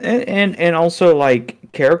 Yeah. And also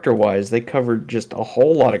like character-wise, they covered just a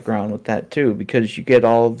whole lot of ground with that too, because you get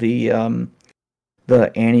all the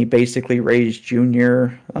Annie basically raised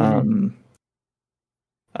Junior.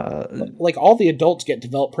 Like all the adults get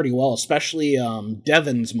developed pretty well, especially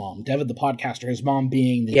Devin's mom, Devin the podcaster, his mom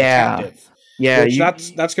being the detective. Yeah,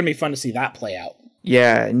 that's going to be fun to see that play out.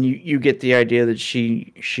 Yeah, and you get the idea that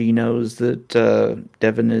she knows that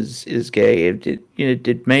Devin is gay.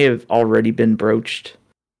 It may have already been broached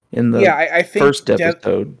in the I think first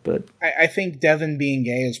episode, but I think Devin being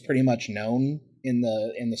gay is pretty much known in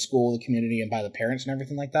the school, the community, and by the parents and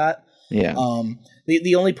everything like that. Yeah.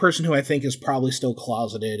 The only person who I think is probably still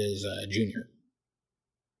closeted is Junior.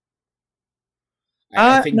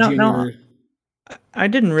 I think Junior. No, I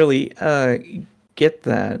didn't really get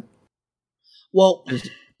that. Well,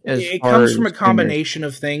 it comes from a combination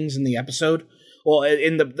of things in the episode. Well,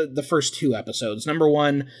 in the first two episodes. Number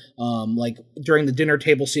one, like during the dinner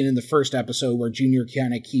table scene in the first episode where Junior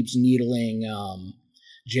kind of keeps needling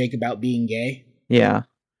Jake about being gay. Yeah.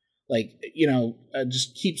 Like,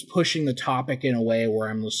 just keeps pushing the topic in a way where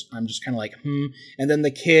I'm just kind of like, And then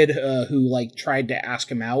the kid who like tried to ask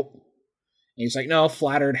him out, and he's like, no,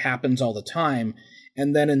 flattered happens all the time.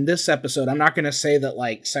 And then in this episode, I'm not going to say that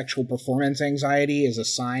like sexual performance anxiety is a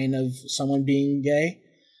sign of someone being gay,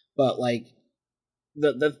 but like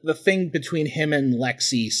the thing between him and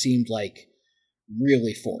Lexi seemed like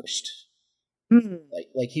really forced.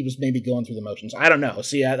 Like he was maybe going through the motions. I don't know.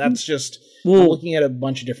 So yeah, that's just I'm looking at a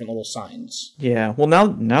bunch of different little signs. Yeah. Well,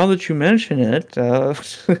 now that you mention it,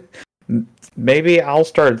 maybe I'll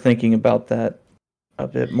start thinking about that a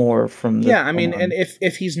bit more from the Yeah, I mean, and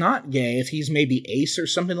if he's not gay, if he's maybe ace or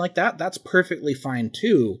something like that, that's perfectly fine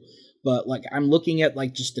too. But like I'm looking at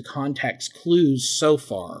like just the context clues so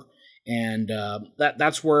far, and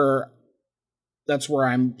that's where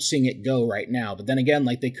I'm seeing it go right now. But then again,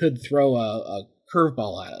 like they could throw a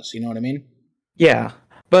curveball at us. You know what I mean? Yeah,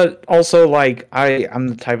 but also like I'm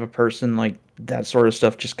the type of person like that sort of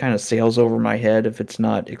stuff just kind of sails over my head if it's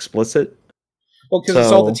not explicit. Well, because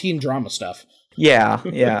it's all the teen drama stuff. Yeah.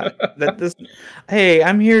 Hey,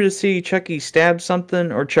 I'm here to see Chucky stab something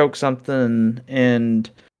or choke something, and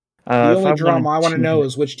the only drama I want to know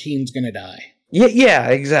is which teen's gonna die. Yeah,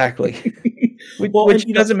 exactly. which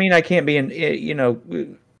doesn't mean I can't be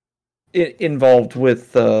involved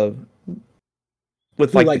with like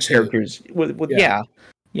the characters.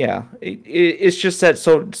 Yeah. It's just that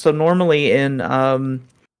so normally in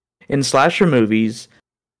slasher movies,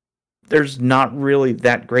 there's not really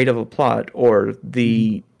that great of a plot, or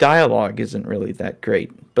the dialogue isn't really that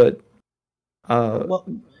great. But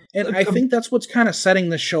I think that's what's kind of setting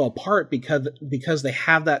this show apart, because they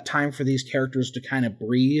have that time for these characters to kind of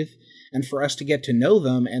breathe and for us to get to know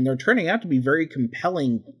them, and they're turning out to be very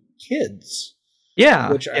compelling kids.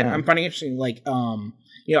 Yeah, which I'm finding interesting. Like,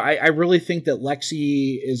 I really think that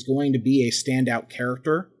Lexi is going to be a standout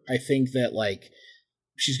character. I think that like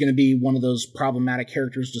she's going to be one of those problematic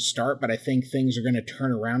characters to start, but I think things are going to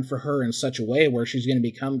turn around for her in such a way where she's going to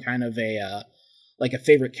become kind of a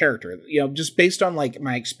favorite character. Just based on like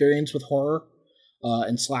my experience with horror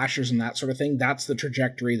and slashers and that sort of thing, that's the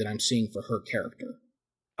trajectory that I'm seeing for her character.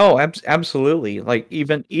 Oh, absolutely. Like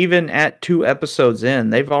even at 2 episodes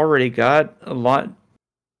in, they've already gone a lot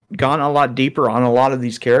deeper on a lot of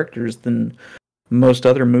these characters than most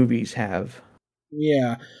other movies have.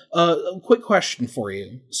 Yeah. A quick question for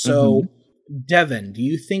you. So, Devin, do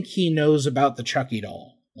you think he knows about the Chucky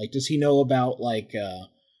doll? Like, does he know about, like, do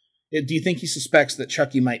you think he suspects that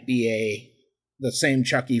Chucky might be the same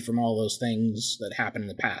Chucky from all those things that happened in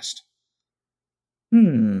the past?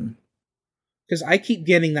 Because I keep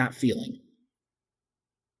getting that feeling.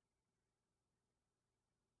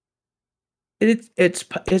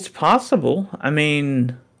 It's possible. I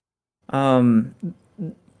mean,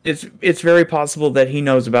 it's very possible that he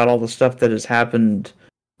knows about all the stuff that has happened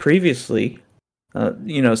previously.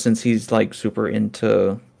 Since he's like super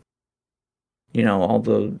into, all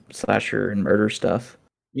the slasher and murder stuff.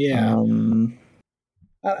 Yeah.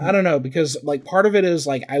 I don't know, because like part of it is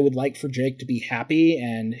like I would like for Jake to be happy,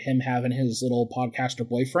 and him having his little podcaster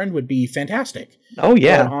boyfriend would be fantastic. Oh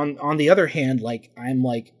yeah. But on the other hand, like I'm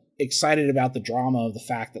like excited about the drama of the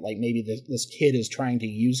fact that like maybe this kid is trying to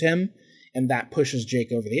use him, and that pushes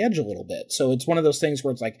Jake over the edge a little bit. So it's one of those things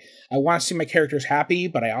where it's like I want to see my characters happy,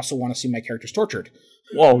 but I also want to see my characters tortured.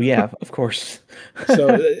 Well, yeah, of course.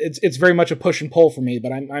 So it's very much a push and pull for me,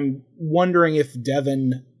 but I'm wondering if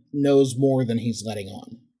Devin knows more than he's letting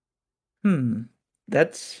on.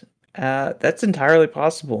 That's entirely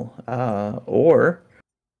possible. And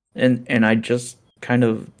I just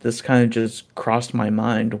this kind of just crossed my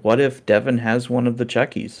mind. What if Devin has one of the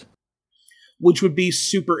Chuckies? Which would be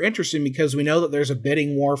super interesting, because we know that there's a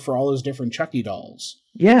bidding war for all those different Chucky dolls.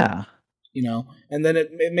 Yeah. And then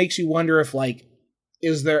it makes you wonder if like,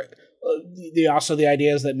 is there the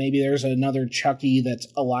idea is that maybe there's another Chucky that's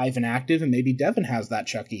alive and active, and maybe Devin has that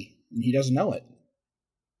Chucky and he doesn't know it.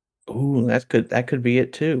 Ooh, that could be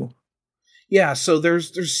it too. Yeah, so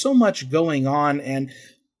there's so much going on, and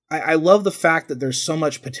I love the fact that there's so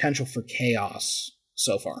much potential for chaos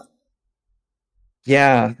so far.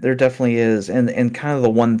 Yeah, there definitely is, and kind of the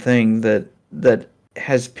one thing that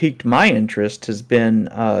has piqued my interest has been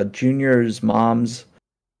Junior's mom's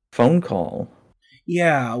phone call.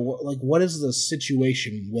 Yeah, like what is the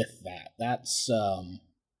situation with that? That's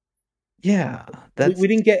yeah, we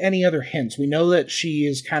didn't get any other hints. We know that she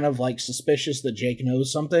is kind of like suspicious that Jake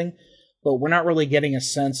knows something, but we're not really getting a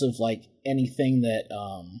sense of like anything that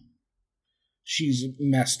she's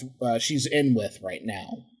in with right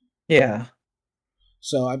now. Yeah.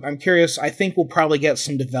 So I'm curious. I think we'll probably get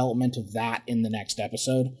some development of that in the next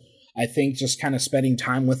episode. I think just kind of spending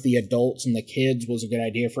time with the adults and the kids was a good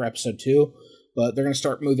idea for episode 2, but they're going to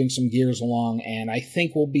start moving some gears along, and I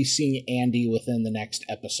think we'll be seeing Andy within the next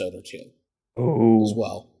episode or 2 as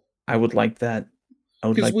well. I would like that. I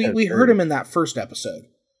would Because like that we heard him in that first episode.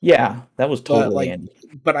 Yeah, that was totally Andy.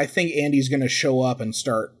 But I think Andy's going to show up and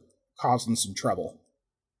start causing some trouble.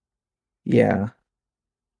 Yeah.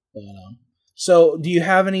 So, do you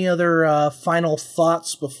have any other final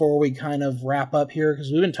thoughts before we kind of wrap up here?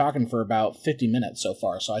 Because we've been talking for about 50 minutes so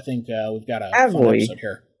far, so I think we've got a fun episode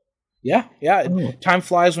here. Yeah. Oh. Time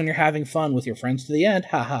flies when you're having fun with your friends to the end.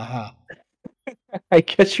 Ha ha ha. I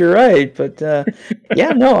guess you're right, but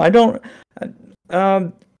yeah, no, I don't.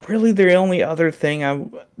 Really, the only other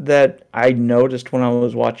thing that I noticed when I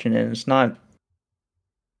was watching it, it's not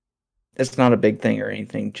a big thing or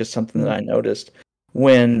anything, just something that I noticed.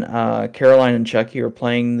 When Caroline and Chucky are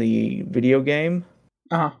playing the video game,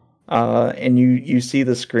 and you see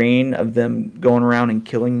the screen of them going around and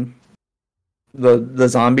killing the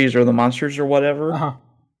zombies or the monsters or whatever,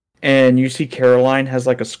 and you see Caroline has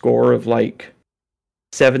like a score of like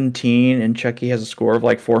 17, and Chucky has a score of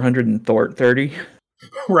like 430.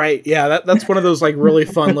 Right, yeah, that's one of those like really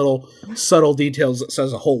fun little subtle details that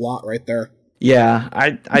says a whole lot right there. Yeah,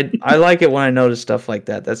 I like it when I notice stuff like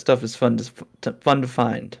that. That stuff is fun to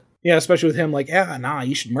find. Yeah, especially with him, like,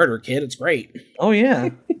 you should murder a kid. It's great. Oh yeah.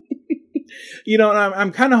 You know, and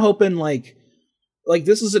I'm kind of hoping like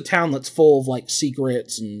this is a town that's full of like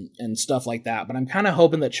secrets and stuff like that. But I'm kind of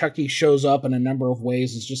hoping that Chucky shows up in a number of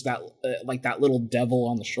ways as just that like that little devil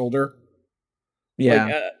on the shoulder.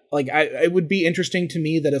 Yeah. It would be interesting to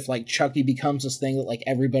me that if like Chucky becomes this thing that like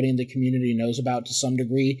everybody in the community knows about to some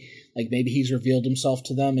degree, like maybe he's revealed himself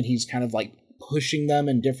to them and he's kind of like pushing them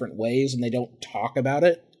in different ways and they don't talk about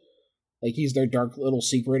it. Like he's their dark little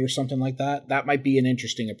secret or something like that. That might be an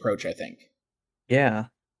interesting approach, I think. Yeah.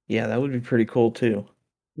 Yeah, that would be pretty cool too.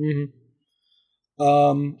 Mm-hmm.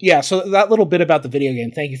 So that little bit about the video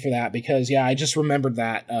game, thank you for that, because I just remembered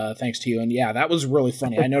that thanks to you, and that was really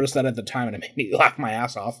funny. I noticed that at the time and it made me laugh my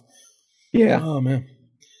ass off. Yeah. Oh man.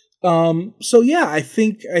 I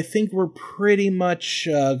think we're pretty much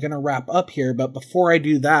gonna wrap up here, but before I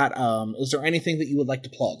do that, is there anything that you would like to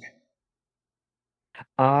plug?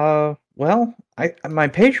 Well, my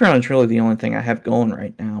Patreon is really the only thing I have going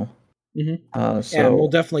right now. Mm-hmm. So we'll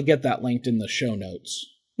definitely get that linked in the show notes.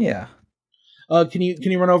 Yeah. Can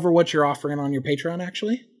you run over what you're offering on your Patreon,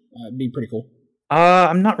 actually? It'd be pretty cool.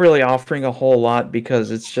 I'm not really offering a whole lot because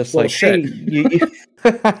it's just shit.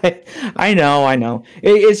 Hey, I know.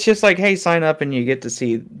 It's just like, hey, sign up and you get to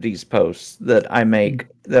see these posts that I make,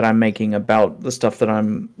 that I'm making about the stuff that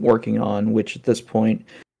I'm working on, which at this point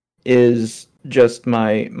is just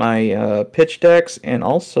my pitch decks, and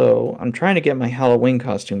also I'm trying to get my Halloween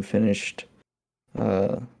costume finished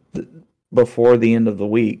before the end of the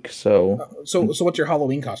week. So what's your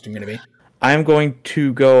Halloween costume going to be? I'm going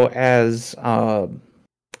to go as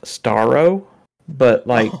Starro, but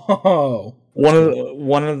like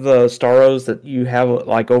one of the Starros that you have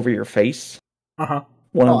like over your face.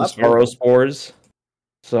 One of the Starro spores.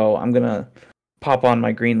 So I'm gonna pop on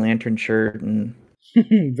my Green Lantern shirt and.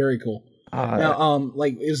 Very cool. Now,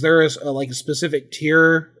 is there a specific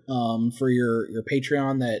tier for your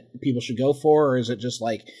Patreon that people should go for, or is it just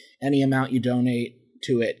like any amount you donate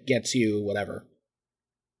to it gets you whatever?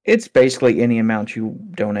 It's basically any amount you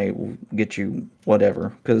donate will get you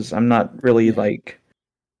whatever, because I'm not really like...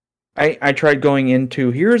 I tried going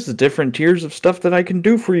into, here's the different tiers of stuff that I can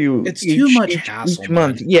do for you. It's too much hassle, each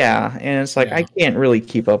month. Yeah, and it's like, I can't really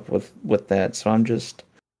keep up with that, so I'm just...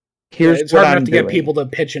 It's hard enough to get people to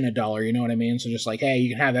pitch in $1, you know what I mean? So just like, hey,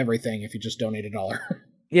 you can have everything if you just donate $1.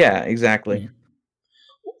 Yeah, exactly.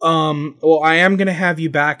 Well, I am going to have you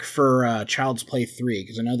back for Child's Play 3,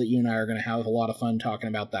 because I know that you and I are going to have a lot of fun talking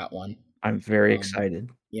about that one. I'm very excited.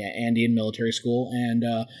 Yeah, Andy in military school. And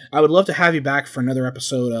I would love to have you back for another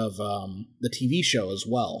episode of the TV show as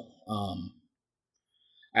well.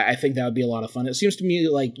 I think that would be a lot of fun. It seems to me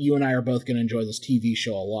like you and I are both going to enjoy this TV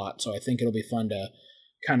show a lot, so I think it'll be fun to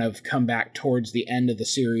kind of come back towards the end of the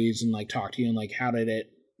series and like talk to you and like how did it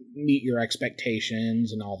meet your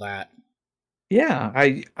expectations and all that. Yeah,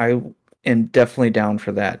 I am definitely down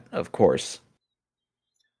for that, of course.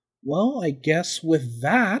 Well, I guess with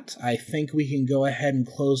that, I think we can go ahead and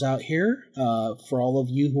close out here. For all of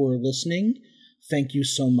you who are listening, thank you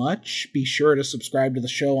so much. Be sure to subscribe to the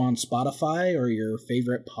show on Spotify or your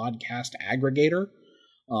favorite podcast aggregator.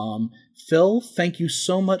 Phil, thank you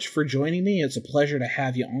so much for joining me. It's a pleasure to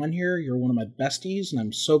have you on here. You're one of my besties, and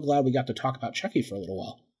I'm so glad we got to talk about Chucky for a little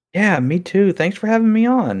while. Yeah, me too. Thanks for having me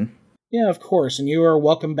on. Yeah, of course, and you are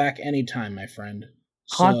welcome back anytime, my friend.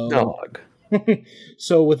 Hot dog.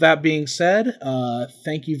 So with that being said,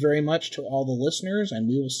 thank you very much to all the listeners, and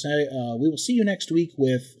we will see you next week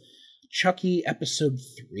with Chucky episode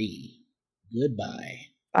 3. Goodbye.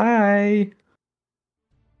 Bye.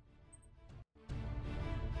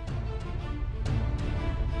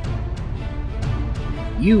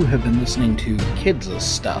 You have been listening to Kids'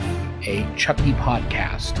 Stuff, a Chucky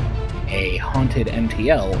Podcast, a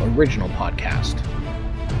HauntedMTL original podcast.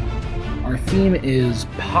 Our theme is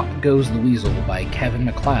Pop Goes the Weasel by Kevin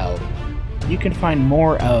MacLeod. You can find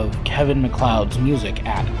more of Kevin MacLeod's music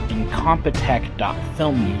at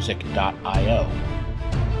incompetech.filmmusic.io.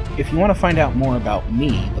 If you want to find out more about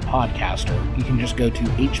me, the podcaster, you can just go to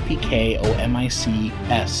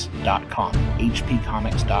hpkomics.com,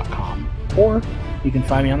 hpcomics.com, or you can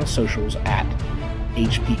find me on the socials at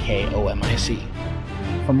hpkomic.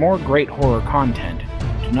 For more great horror content,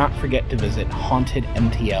 do not forget to visit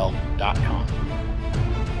HauntedMTL.com.